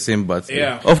ex share the same birthday.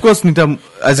 Yeah. Of course,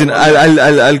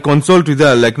 I'll consult with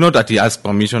her, like not at ask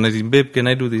permission. As in, babe, can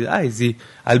I do this? I see.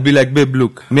 I'll be like, babe,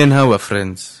 look, me and her were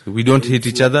friends. We don't hate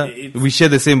each other. We share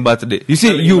the same birthday. You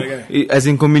see, as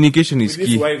in communication is With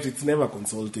key. these wives, it's never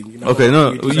consulting. You know? Okay,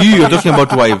 no, you're talking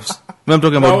about wives. I'm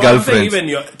talking about I'm saying girlfriends. even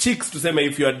your chicks to say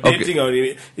if you're dating or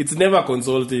it's never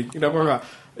consulting.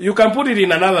 You can put it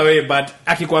in another way, but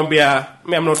akikwambia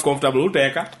me I'm not comfortable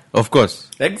uteka. Of course.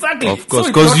 Exactly. Of course,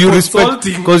 So because it's you not respect,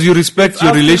 consulting. because you respect It's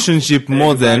your asking- relationship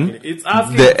more than Exactly. It's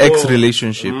asking the for- ex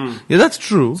relationship. Yeah, that's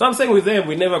true. So I'm saying with them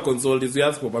we never consult. Is we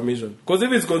ask for permission. Because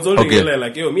if it's consulting, Okay. you're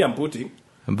like yo, me I'm putting.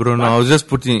 Bro, no, I was just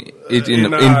putting it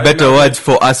in in better a- words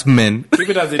for us men. Keep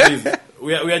it as it is.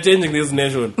 We are changing this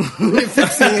nation.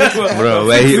 Bro,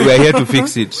 we're here to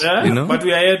fix it. Yeah? You know? But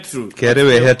we are here to. KRA,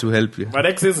 we're here to help you. But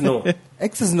exes no.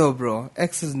 Exes no, bro.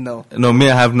 Exes no. No, me,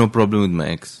 I have no problem with my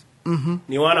ex.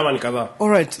 Ni wana man kadhaa. All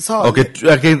right. So Okay,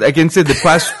 I can say the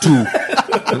past two,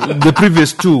 the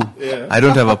previous two, I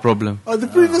don't have a problem. Oh, the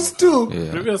previous two.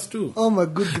 Yeah. Previous two. Oh my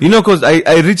goodness. You know, because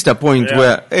I reached a point Yeah.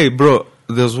 where, hey, bro,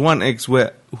 there's one ex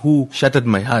who shattered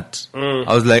my heart.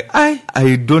 I was like,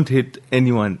 I don't hate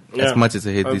anyone Yeah. as much as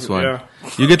I hate this one. Yeah.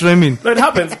 You get what I mean? No, it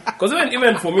happens. Because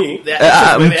even for me, the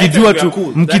exes, the exes mkijua we tu are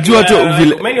cool. mkijua tu Like,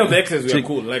 vile many of the exes we are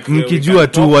cool. Like, we mkijua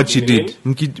can tu talk, what she nini. did.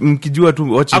 Mkijua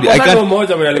tu what she did. Hapo sasa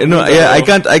mmoja mwenye alikuja No, yeah,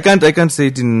 hapo. I can't say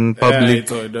it in public.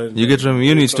 it's all done. You get what I mean?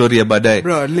 You need story about that.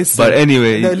 Bro, listen. But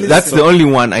anyway, No, listen. that's the only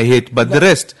one I hate. But the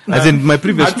rest, as in my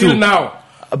previous Until two, now.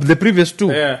 the previous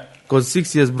two. Yeah. Because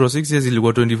 6 years, bro, 6 years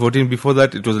ilikuwa 2014. Before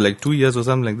that, it was like 2 years or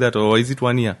something like that. Or is it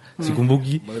 1 year?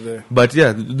 Sikumbuki. But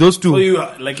yeah, those two. So you,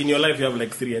 like in your life, you have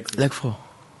like 3 exes. Like 4.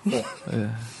 Yeah.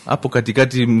 Hapo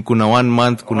katikati kuna 1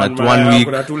 month, kuna 1 month, week,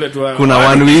 kuna tule tu- kuna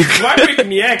 1 week. 1 week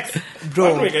ni ex.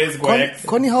 Bro, 1 week is go ex.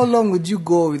 Connie, how long would you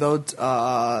go without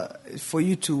for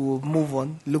you to move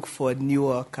on, look for a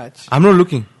newer catch? I'm not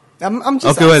looking. I'm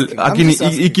just Okay, well, asking. I'm just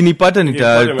asking. ikinipata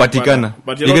nitapatikana.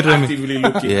 But You you're get not what I mean? actively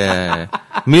looking. Yeah.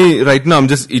 Me, right now, I'm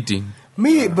just eating.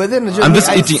 Me, but then I'm just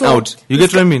eating out. You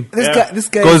get what I mean? This Yeah.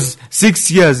 guy. Because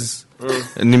 6 years,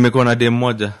 nimekuwa na dem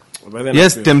moja. But then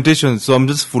Yes, I feel- temptations. So I'm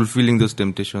just fulfilling those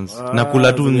temptations.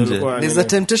 Nakula tu nje. There's a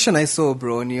temptation I saw,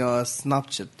 bro, on your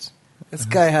Snapchat. This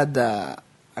guy had a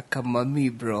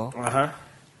kamami, bro. Uh-huh.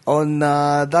 on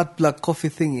that black coffee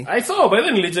thingy. I saw, but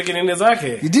then nilicheck nini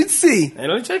zake. You did see? I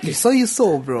don't check it. So you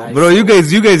saw, bro. Bro, you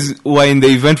guys were in the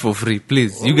event for free.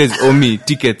 Please, you guys owe me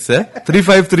tickets,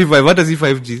 3535. What does he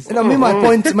 5Gs? You know,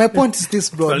 my point is this,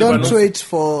 bro. Don't wait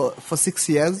for 6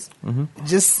 years.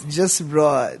 Just,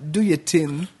 bro, do your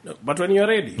thing. But when you're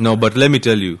ready. No, but let me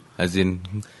tell you, as in,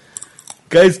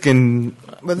 guys can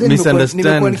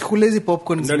misunderstand.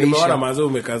 Popcorn Ndio nimeona mazao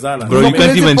umekazana. Bro, you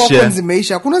can't even share.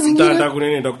 Zimeisha. Kuna zingine. Nataka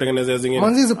kunini ndio kutengenezea zingine.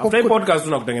 After podcast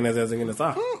tunakutengenezea zingine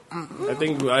sawa. I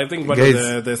think but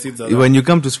guys, the seeds are when you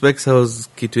come to Specs House,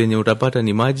 kitu yenye utapata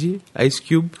ni maji, ice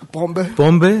cube,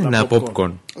 pombe na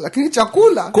popcorn. Lakini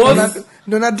chakula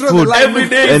ndo na draw the line. Every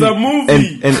day is a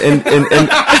movie.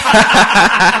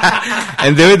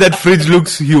 And the way that fridge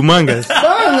looks humongous.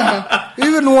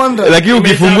 Even wonder. Lakini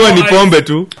ukifungua ni pombe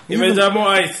tu. Imejaa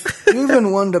more ice. Even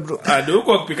wonder, bro. Ndio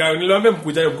kwa kupika niliwaambia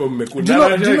mkujaje mko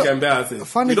mmekunda. Niambia ase.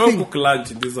 You don't cook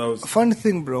lunch in this house. Funny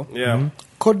thing, bro. Yeah.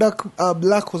 Kodak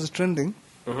Black was trending.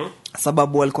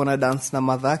 Sababu walikuwa na dance na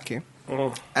madhake.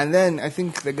 And then I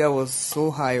think the guy was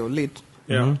so high or lit.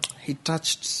 Yeah. He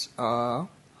touched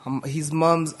his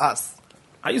mom's ass.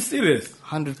 Are you serious?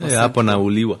 100%. Hapo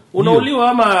nauliwa.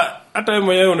 Unauliwa ama hata wewe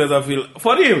mwenyewe unaweza feel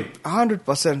for him?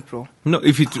 100%, bro. No,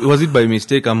 if it was it by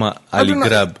mistake ama ali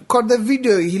grab. Caught the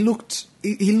video, he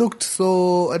looked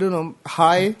so, I don't know,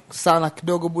 high sana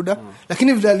kidogo buda.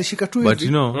 Lakini vile alishika tu hivi. But you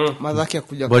know, madhaki ya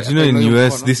kuja. But you know in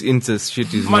US this incest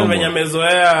shit is normal. Mwenye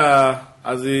amezoea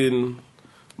as in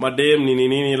madem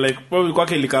nini like probably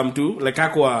kwake ilikam tu like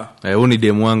akwa Uni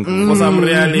dem wangu. For some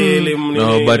really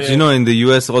no, but you know in the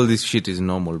US all this shit is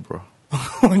normal, bro.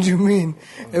 What do you mean?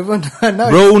 Everyone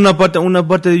bro,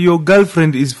 unapata your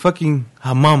girlfriend is fucking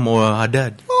her mom or her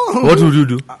dad. What would you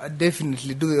do?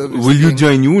 Definitely do the obvious Will you thing.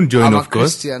 join? You won't join, I'm of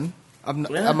course. Christian.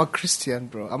 I'm a Christian,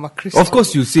 bro. I'm a Christian. Of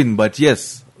course you sin, but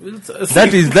yes.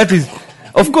 That is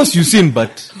of course you sin,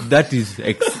 but that is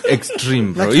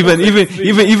extreme, bro.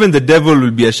 Even the devil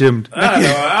will be ashamed.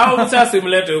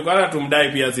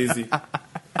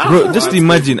 Bro, just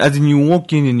imagine, as in you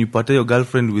walk in and you partner your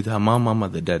girlfriend with her mom, ama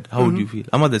the dad. How would you feel?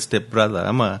 Ama the step brother,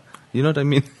 ama, you know what I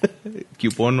mean?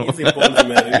 Kipono.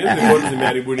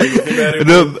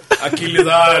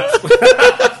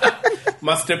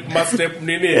 Must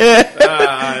nini?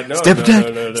 Step dad.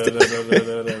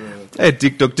 Hey,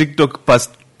 TikTok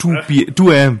past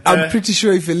 2 a.m. I'm pretty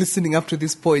sure if you're listening up to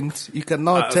this point, you can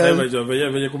now tell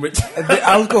the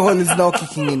alcohol is now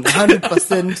kicking in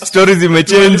 100%. Stories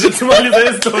imechange.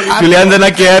 Tulianza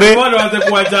na KRA.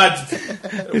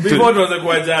 Before was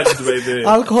kuwa judged by the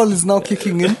alcohol is now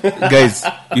kicking in. Guys,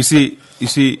 you see,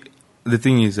 the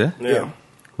thing is,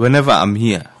 whenever I'm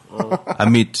here,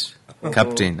 Amit,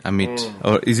 Captain Amit,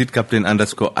 or is it Captain _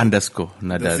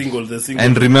 Nadad? The single.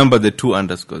 And remember the 2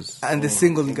 underscores. And the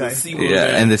single guy.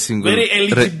 Guy. And the single. Very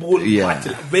eligible.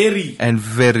 Very. And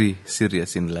very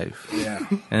serious in life. Yeah.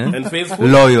 And faithful.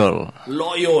 Loyal.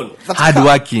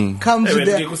 Hardworking. Come to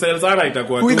the...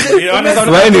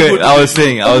 Well, anyway, I was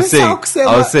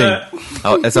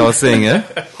saying,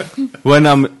 when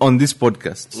I'm on this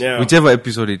podcast, whichever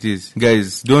episode it is,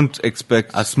 guys, don't expect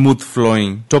a smooth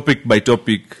flowing, topic by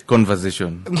topic conversation.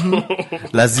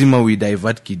 Lazima we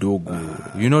divert kidogo.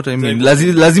 You know what I mean?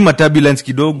 Lazima turbulence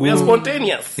kidogo. We are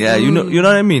spontaneous. Yeah, you know what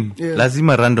I mean? Yeah.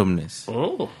 Lazima randomness.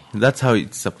 That's how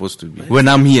it's supposed to be. When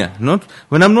I'm here, not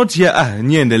when I'm not here.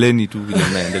 Nye endeleni tu vile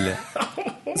naendelea.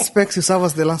 Specs, you serve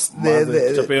us the last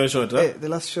the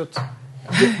last shot.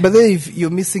 But then if you're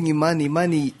missing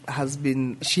Imani has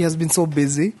been so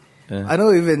busy. I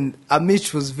know even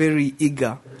Amit was very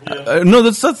eager. No,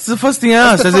 that's the first thing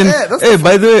I asked.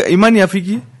 By the way, Imani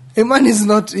Afiki? Imani is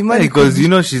not Imani because you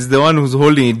know she's the one who's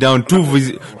holding it down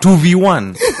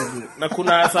 2v1. Na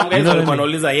kuna some guys walikuwa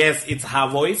wanauliza yes, it's her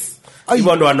voice.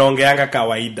 Hivyo ndo anaongeanga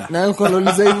kawaida. Na alikuwa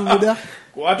anauliza hivyo muda.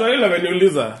 Watu wale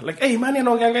wameniuliza like, hey, Imani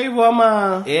anaongeanga hivyo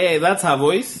ama that's her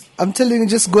voice. I'm telling you,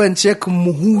 just go and check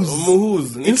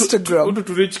Muhuz Instagram.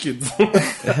 To rich kids.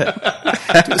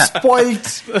 To spoiled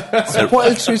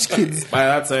rich kids.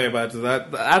 But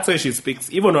that's why she speaks.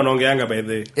 Even anaongeanga by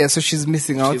the. Yeah, so she's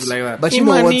missing out. She's like that. But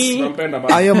Imani. You know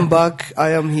what? I am back.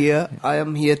 I am here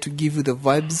to give you the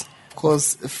vibes.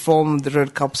 Because from the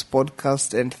Red Cups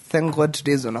podcast, and thank God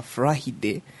today's on a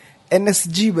Friday.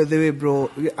 NSG, by the way, bro,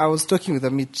 I was talking with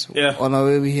Amit on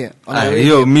our way here.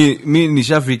 Mi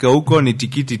nishafika huko ni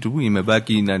tikiti tu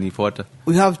imebaki inanifuata.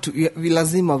 We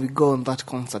lazima we go on that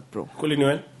concert, bro. Kuli ni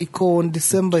when? Iko on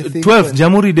December, I think. 12th,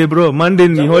 Jamhuri Day, bro. Monday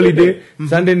ni holiday,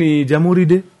 Sunday ni Jamhuri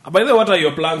Day. By the way, what are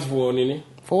your plans for nini?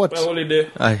 For what? For holiday.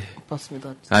 Pass me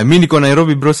that. Mi niko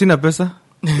Nairobi, bro, sina pesa.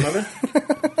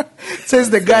 Says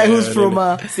the guy who's from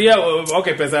See,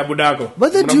 okay, pesa ya budako.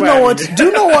 but then do you know what the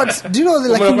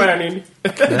Umefanya like nini?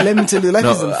 let me tell you, life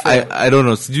isn't No, fair. I don't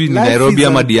know. Sijui ni Life Nairobi isn't-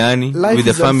 ama Diani life with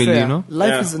the isn't family, fair. you know. Life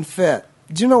Yeah. isn't fair.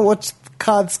 Do you know what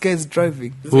car this guy is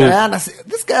driving? Who?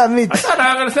 This guy Amit.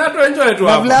 Sasa tu enjoy tu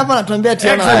Na vile hapo. hapa anatuambia ati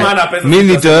Extra ana maana pesa. Mimi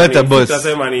ni tutasema Toyota nini? boss.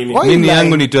 Tutasema nini? Why? Mimi you yangu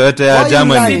lying? ni Toyota Why ya you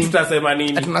Germany. lying? Tutasema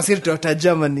nini? Tunasiri Toyota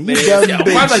Germany. You Yeah, damn yeah.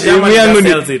 bitch. Kwanza Germany Mimi yangu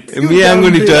sells it. ni mimi yangu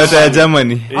ni You Toyota ya damn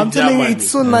Germany. I'm telling you, Germany.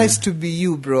 it's so nice to be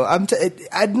you, bro.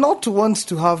 I'd not want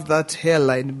to have that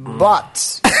hairline,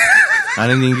 but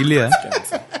Ananiingilia.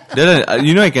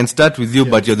 You know I can start with you,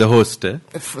 but you're the host. Eh?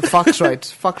 Facts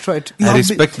right. I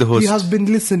respect the host. You have been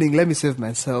listening. Let me save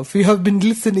myself. You have been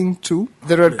listening to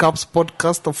the Red Cups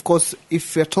podcast. Of course,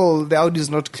 if at all the audio is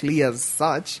not clear as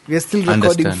such, we are still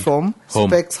recording Understand. from Home.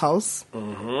 Spec's house.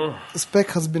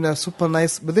 Spec has been a super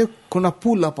nice, but they kuna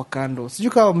pull up a kando. So you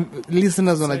can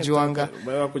listeners wanajuanga.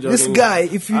 This guy,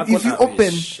 if you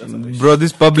open, Bro,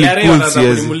 this public KRA pools wanaanza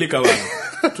yes. kunimulika bwana.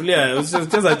 Tulia,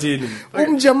 usicheza chini.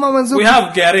 jamaa manzo We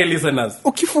have KRA listeners.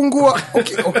 ukifungua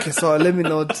okay, so let me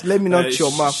not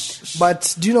your mark,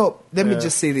 but do you know, let me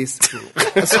just say this.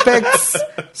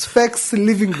 Specs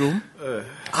living room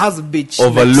has a beach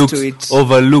next to it,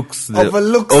 Overlooks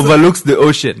the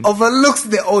ocean. overlooks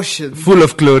the ocean. Full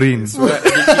of chlorine.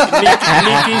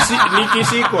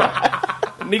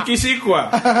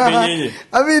 Nikishikwa ni nyinyi.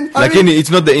 I mean, Lakini it's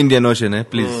not the Indian Ocean,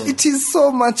 please. it is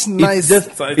so much nice.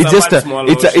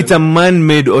 It's a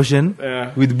man-made ocean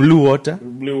Yeah. with blue water,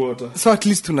 Blue water. So at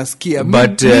least tunasikia.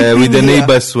 but Me with the being here-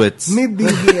 neighbor sweats. Me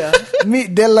being here,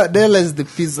 Della is the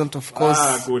peasant, of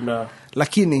course. Kuna.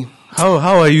 Lakini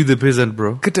How are you the peasant,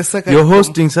 bro? kuteseka You're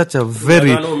hosting such a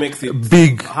very Who makes it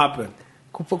big, happen.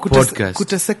 podcast.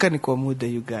 Kuteseka ni kwa muda,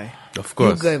 you guy. of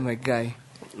course. You guy, my guy.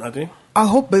 Nati? I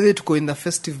hope by the way tuko in the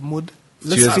festive mood.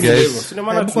 Cheers, finish. guys. Sina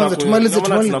maana Kwanza tumalize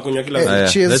tunakunywa kila siku. Ah,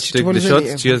 yeah. cheers, Let's take the tumalizeni,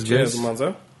 shots. Cheers, Cheers, guys.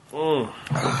 manza.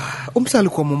 Umsa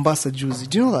alikuwa Mombasa juzi.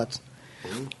 Do you know that?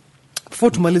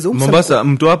 Before tumalize, Mombasa,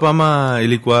 mtu hapa ama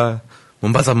ilikuwa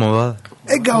Mombasa.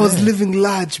 Ega was living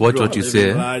large, bro. Watch what you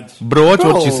say. Large. Bro, watch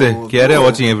what you say. Bro. KRA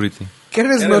watching everything.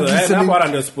 Karen is not listening. Hapo hata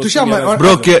ndio supposed Tushama- to get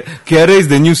Bro, KRA is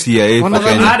the new CIA. One of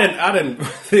for them- Kenya. Aden.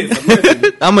 It's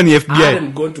amazing. Ama ni I FBI.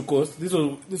 hadn't gone to coast.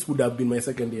 This would have been my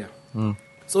second year.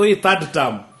 So hii third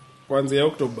term kuanzia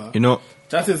October. You know,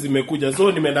 Chances zimekuja.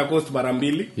 So nimeenda coast mara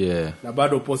mbili. yeah. Na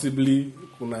bado possibly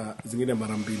kuna zingine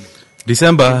mara mbili.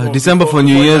 December for New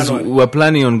before Year's, January. we're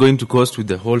planning on going to coast with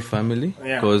the whole family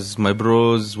Yeah. because my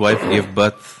bro's wife gave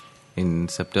birth in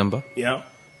September. Yeah.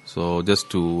 So just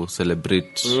to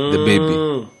celebrate the baby.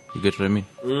 You get what I mean?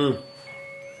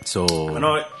 So,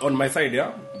 No, on my side,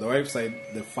 yeah, the wife's side,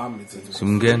 the family.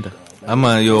 Mngenda.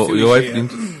 Ama your wife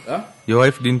didn't Huh? your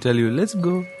wife didn't tell you, let's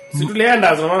go. Si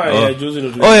tulienda sana ya juzi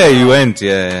ndio. Oh yeah, you went,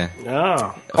 yeah.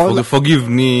 Yeah. Forgive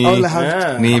me. all I have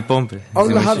Yeah. Ni pompe.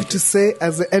 All I have to say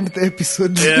as I end the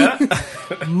episode, Yeah.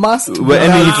 must be We're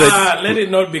ending nice. it right. Let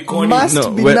it not be corny. Must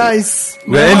No, be we're- nice.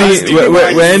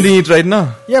 We're ending it right now.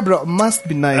 Yeah, bro, must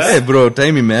be nice. Hey bro,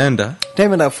 time imeenda.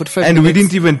 Time and 45 And we minutes.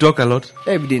 didn't even talk a lot.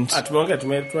 Yeah, we didn't.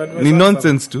 Tumeongea Ni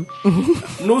nonsense too.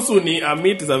 Nusu ni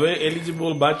Amit is a very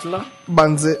eligible bachelor.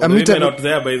 Banze, The Amit, women out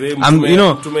there by the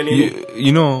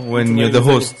You know when you're the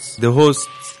hosts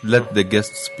let the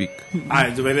guests speak.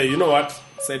 You know what?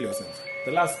 Sell yourself.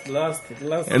 The last.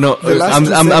 You know, The last I'm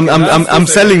 2 I'm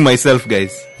seconds. selling myself,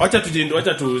 guys. Wacha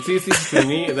tu see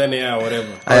me then yeah whatever.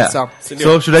 Yeah. Sindio.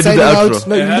 So should I do the Signing outro? out.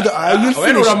 No, you do the, you'll Wewe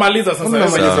finish. unamaliza sasa.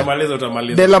 Unamaliza.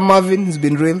 Utamaliza. Della Marvin has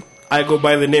been real. I go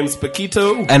by the name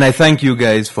Spekito. And I thank you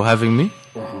guys for having me,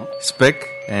 Spec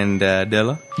and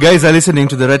Della. Guys are listening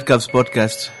to the Red Cups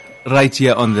podcast right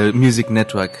here on the Myuziq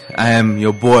Network. I am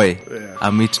your boy,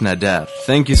 Amit Nadar.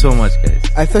 Thank you so much, guys.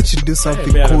 I thought you'd do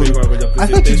something Hey, cool. man, I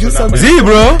thought you'd do something. See,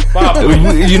 bro? Papa.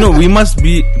 You know, we must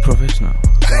be professional.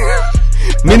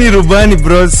 Mini Rubani,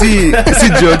 bro. See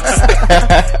jokes.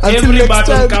 Until Every next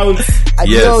button time. counts.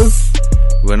 Adios. Yes.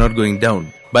 We're not going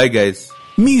down. Bye, guys.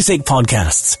 Myuziq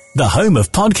Podcasts, the home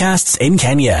of podcasts in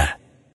Kenya.